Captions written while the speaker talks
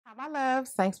Hi, my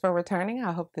loves. Thanks for returning.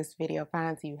 I hope this video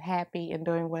finds you happy and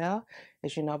doing well.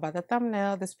 As you know by the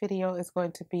thumbnail, this video is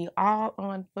going to be all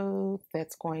on food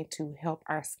that's going to help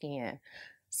our skin.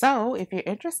 So if you're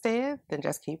interested, then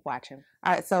just keep watching.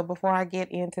 All right, so before I get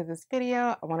into this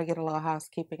video, I want to get a little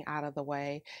housekeeping out of the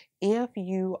way. If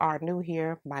you are new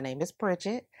here, my name is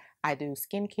Bridget. I do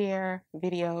skincare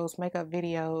videos, makeup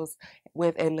videos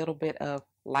with a little bit of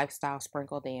lifestyle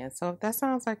sprinkled in. So if that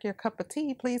sounds like your cup of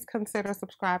tea, please consider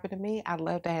subscribing to me. I'd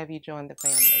love to have you join the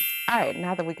family. All right,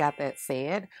 now that we got that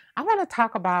said, I want to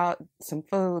talk about some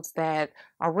foods that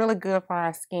are really good for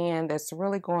our skin, that's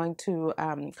really going to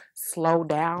slow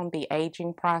down the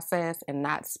aging process and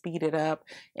not speed it up.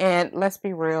 And let's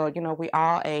be real, you know, we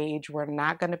all age. We're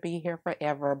not going to be here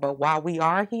forever, but while we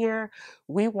are here,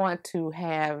 we want to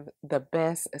have the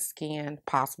best skin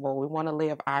possible. We want to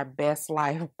live our best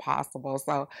life possible.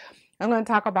 So I'm going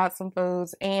to talk about some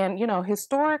foods. And, you know,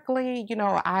 historically, you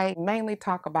know, I mainly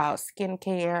talk about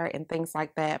skincare and things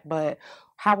like that, but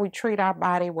how we treat our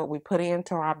body, what we put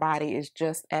into our body is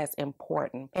just as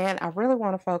important. And I really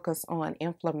want to focus on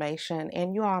inflammation.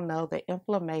 And you all know that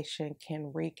inflammation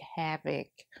can wreak havoc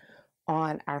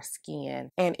on our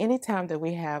skin. And anytime that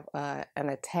we have an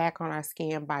attack on our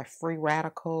skin by free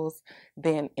radicals,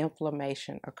 then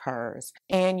inflammation occurs.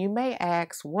 And you may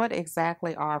ask, what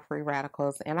exactly are free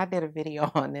radicals? And I did a video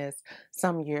on this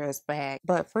some years back,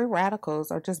 but free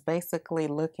radicals are just basically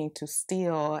looking to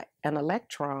steal an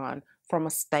electron from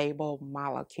a stable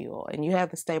molecule, and you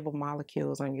have the stable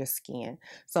molecules on your skin.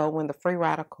 So when the free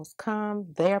radicals come,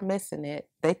 they're missing it,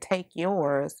 they take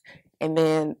yours, and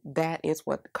then that is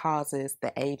what causes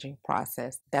the aging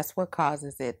process. That's what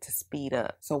causes it to speed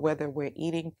up. So whether we're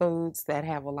eating foods that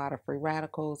have a lot of free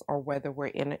radicals or whether we're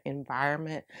in an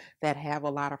environment that have a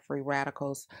lot of free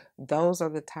radicals, those are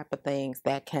the type of things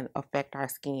that can affect our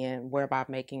skin, whereby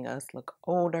making us look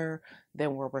older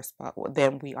than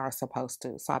we are supposed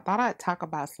to. So I thought I'd talk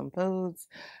about some foods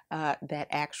that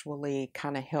actually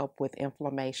kind of help with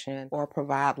inflammation or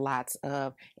provide lots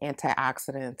of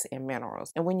antioxidants and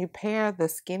minerals. And when you pair the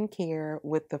skincare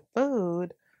with the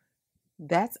food,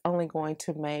 that's only going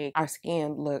to make our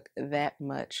skin look that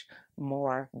much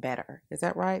more better. Is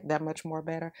that right? That much more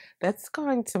better? That's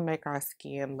going to make our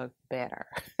skin look better.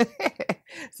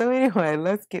 So anyway,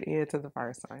 let's get into the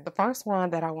first one. The first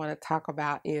one that I want to talk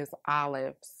about is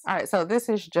olives. All right, so this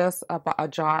is just a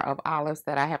jar of olives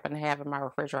that I happen to have in my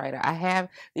refrigerator.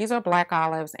 These are black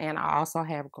olives, and I also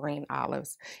have green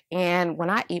olives. And when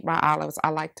I eat my olives, I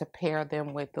like to pair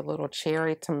them with the little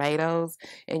cherry tomatoes.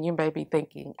 And you may be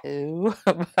thinking, ooh,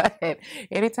 but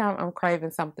anytime I'm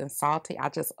craving something salty, I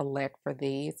just elect for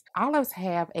these. Olives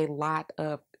have a lot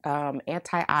of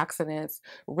antioxidants,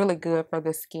 really good for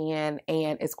the skin,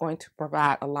 and it's going to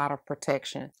provide a lot of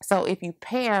protection. So if you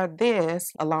pair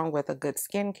this along with a good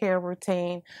skincare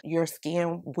routine, your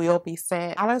skin will be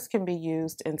set. Olives can be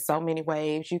used in so many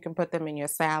ways. You can put them in your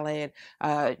salad,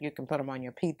 you can put them on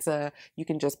your pizza, you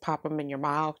can just pop them in your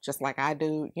mouth just like I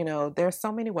do. You know, there's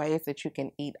so many ways that you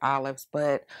can eat olives,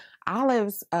 but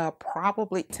olives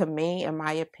probably, to me, in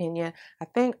my opinion, I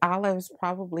think olives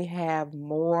probably have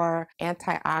more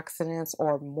antioxidants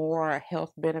or more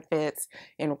health benefits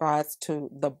in regards to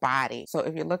the body. So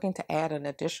if you're looking to add an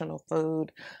additional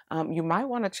food, you might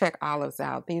want to check olives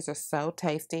out. These are so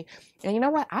tasty. And you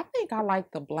know what? I think I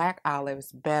like the black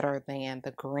olives better than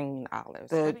the green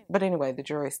olives. But anyway, the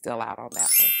jury's still out on that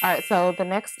one. All right, so the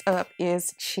next up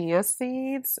is chia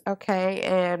seeds. Okay,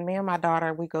 and me and my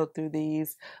daughter, we go through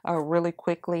these really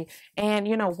quickly. And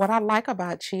you know what I like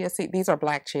about chia seeds, these are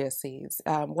black chia seeds.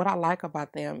 What I like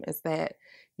about them is that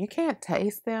you can't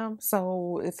taste them,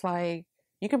 so it's like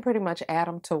you can pretty much add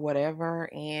them to whatever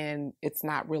and it's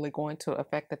not really going to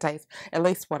affect the taste. At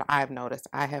least what I've noticed.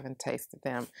 I haven't tasted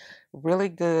them. Really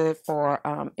good for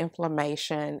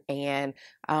inflammation and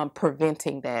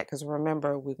preventing that, because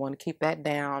remember, we want to keep that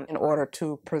down in order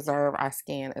to preserve our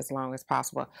skin as long as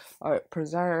possible. Or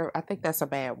preserve, I think that's a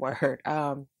bad word.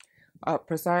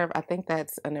 Preserve, I think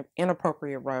that's an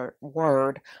inappropriate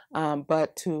word,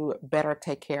 but to better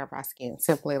take care of our skin,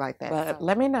 simply like that. But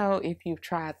let me know if you've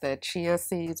tried the chia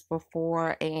seeds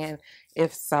before, and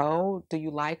if so, do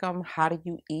you like them? How do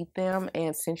you eat them?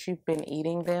 And since you've been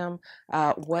eating them,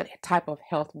 what type of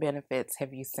health benefits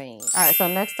have you seen? All right, so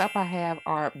next up I have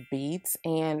are beets,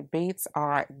 and beets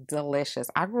are delicious.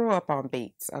 I grew up on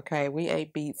beets, okay? We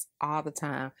ate beets all the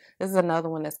time. This is another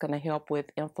one that's going to help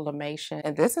with inflammation,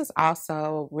 and this is also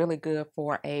really good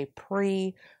for a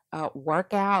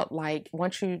workout. Like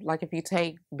if you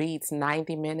take beets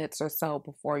 90 minutes or so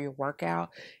before your workout,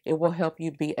 it will help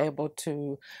you be able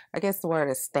to, I guess the word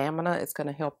is stamina. It's going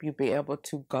to help you be able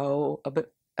to go a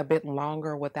bit a bit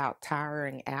longer without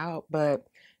tiring out. But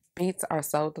beets are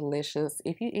so delicious.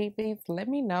 If you eat beets, let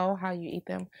me know how you eat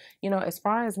them. You know, as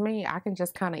far as me, I can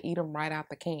just kind of eat them right out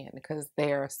the can because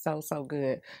they're so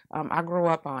good. I grew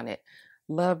up on it.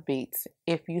 Love beets.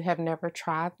 If you have never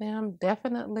tried them,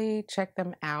 definitely check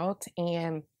them out.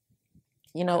 And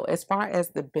you know, as far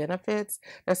as the benefits,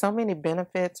 there's so many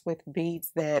benefits with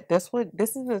beets that this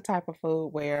is the type of food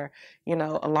where, you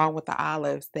know, along with the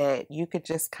olives, that you could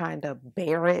just kind of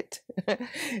bear it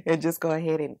and just go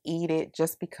ahead and eat it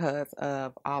just because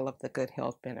of all of the good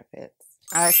health benefits.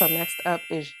 All right, so next up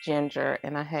is ginger,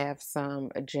 and I have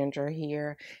some ginger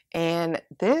here. And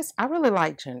this, I really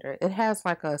like ginger. It has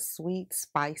like a sweet,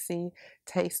 spicy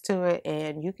taste to it,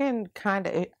 and you can kind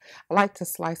of, I like to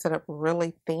slice it up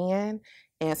really thin.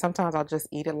 And sometimes I'll just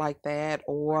eat it like that,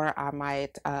 or I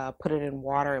might put it in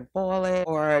water and boil it,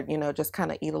 or, you know, just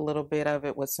kind of eat a little bit of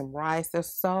it with some rice. There's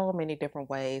so many different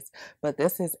ways, but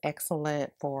this is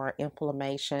excellent for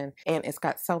inflammation, and it's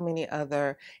got so many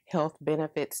other health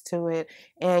benefits to it.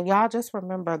 And y'all just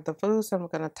remember the foods that I'm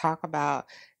going to talk about,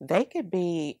 they could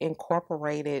be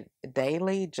incorporated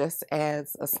daily just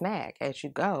as a snack as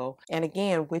you go. And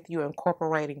again, with you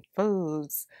incorporating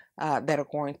foods that are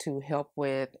going to help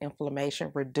with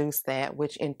inflammation, reduce that,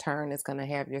 which in turn is going to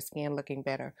have your skin looking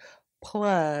better.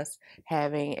 Plus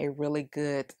having a really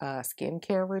good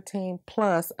skincare routine,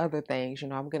 plus other things. You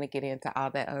know, I'm going to get into all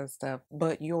that other stuff,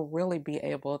 but you'll really be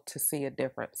able to see a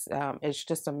difference. It's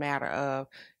just a matter of,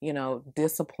 you know,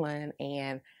 discipline.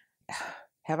 And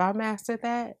have I mastered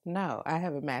that? No, I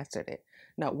haven't mastered it.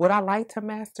 No, would I like to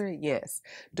master it? Yes.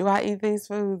 Do I eat these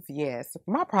foods? Yes.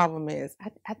 My problem is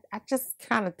I just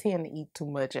kind of tend to eat too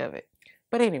much of it.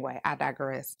 But anyway, I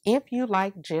digress. If you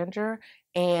like ginger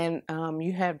and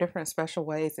you have different special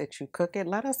ways that you cook it,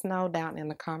 let us know down in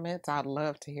the comments. I'd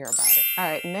love to hear about it. All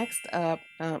right, next up,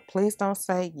 please don't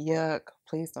say yuck.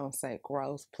 Please don't say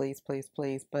gross. Please, please,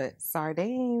 please. But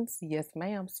sardines. Yes,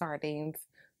 ma'am. Sardines.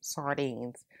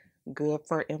 Sardines. Good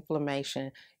for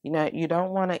inflammation. You know, you don't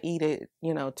want to eat it,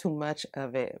 you know, too much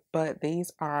of it, but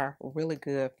these are really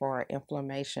good for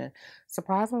inflammation.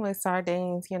 Surprisingly,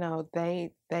 sardines, you know,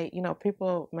 you know,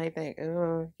 people may think,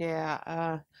 oh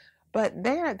yeah, but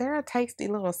they're a tasty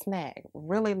little snack.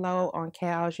 Really low on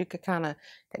calories. You could kind of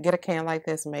get a can like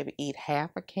this, maybe eat half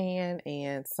a can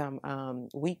and some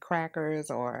wheat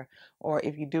crackers, or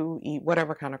if you do eat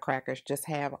whatever kind of crackers, just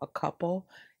have a couple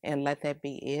and let that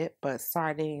be it. But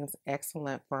sardines,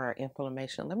 excellent for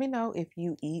inflammation. Let me know if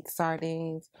you eat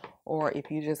sardines or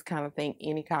if you just kind of think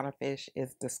any kind of fish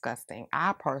is disgusting.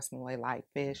 I personally like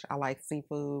fish. I like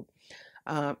seafood.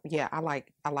 Yeah, I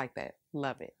like that.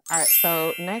 Love it. All right,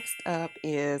 so next up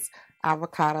is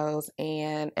avocados,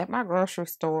 and at my grocery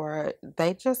store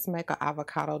they just make an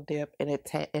avocado dip, and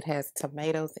it has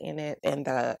tomatoes in it and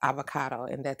the avocado,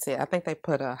 and that's it. I think they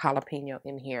put a jalapeno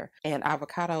in here. And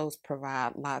avocados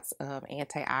provide lots of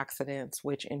antioxidants,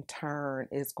 which in turn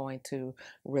is going to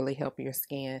really help your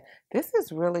skin. This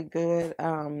is really good.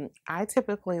 I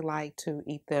typically like to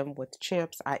eat them with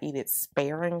chips. I eat it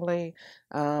sparingly.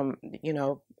 You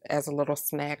know, as a little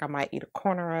snack, I might eat a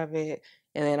corner of it,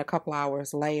 and then a couple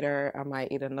hours later I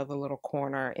might eat another little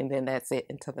corner, and then that's it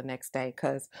until the next day,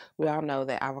 because we all know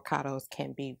that avocados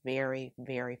can be very,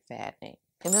 very fattening.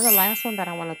 And then the last one that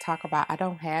I want to talk about, I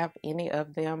don't have any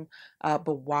of them, but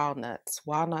walnuts.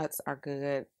 Walnuts are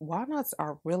good. Walnuts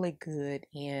are really good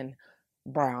in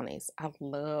brownies. I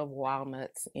love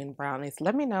walnuts in brownies.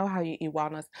 Let me know how you eat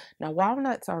walnuts. Now,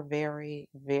 walnuts are very,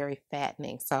 very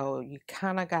fattening, so you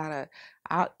kind of gotta,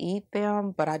 I'll eat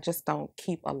them, but I just don't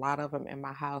keep a lot of them in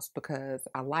my house because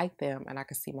I like them and I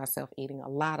can see myself eating a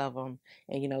lot of them,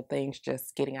 and you know, things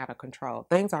just getting out of control.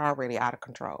 Things are already out of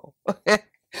control.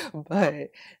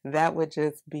 But that would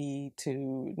just be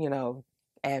to, you know,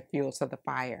 add fuel to the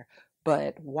fire.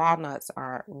 But walnuts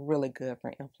are really good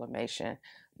for inflammation.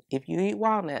 If you eat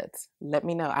walnuts, let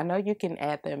me know. I know you can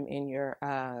add them in your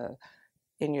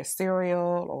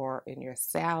cereal or in your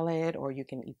salad, or you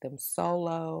can eat them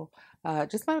solo.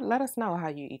 Just let us know how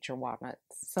you eat your walnuts.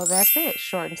 So that's it,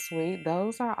 short and sweet.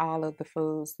 Those are all of the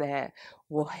foods that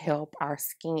will help our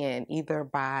skin, either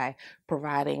by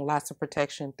providing lots of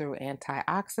protection through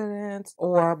antioxidants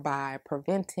or by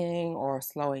preventing or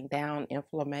slowing down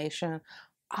inflammation.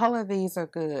 All of these are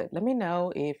good. Let me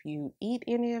know if you eat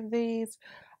any of these.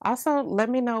 Also, let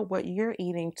me know what you're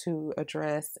eating to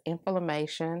address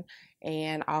inflammation,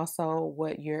 and also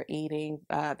what you're eating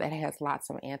that has lots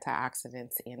of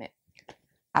antioxidants in it.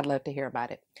 I'd love to hear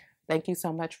about it. Thank you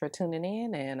so much for tuning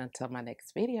in, and until my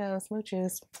next video,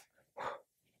 smooches.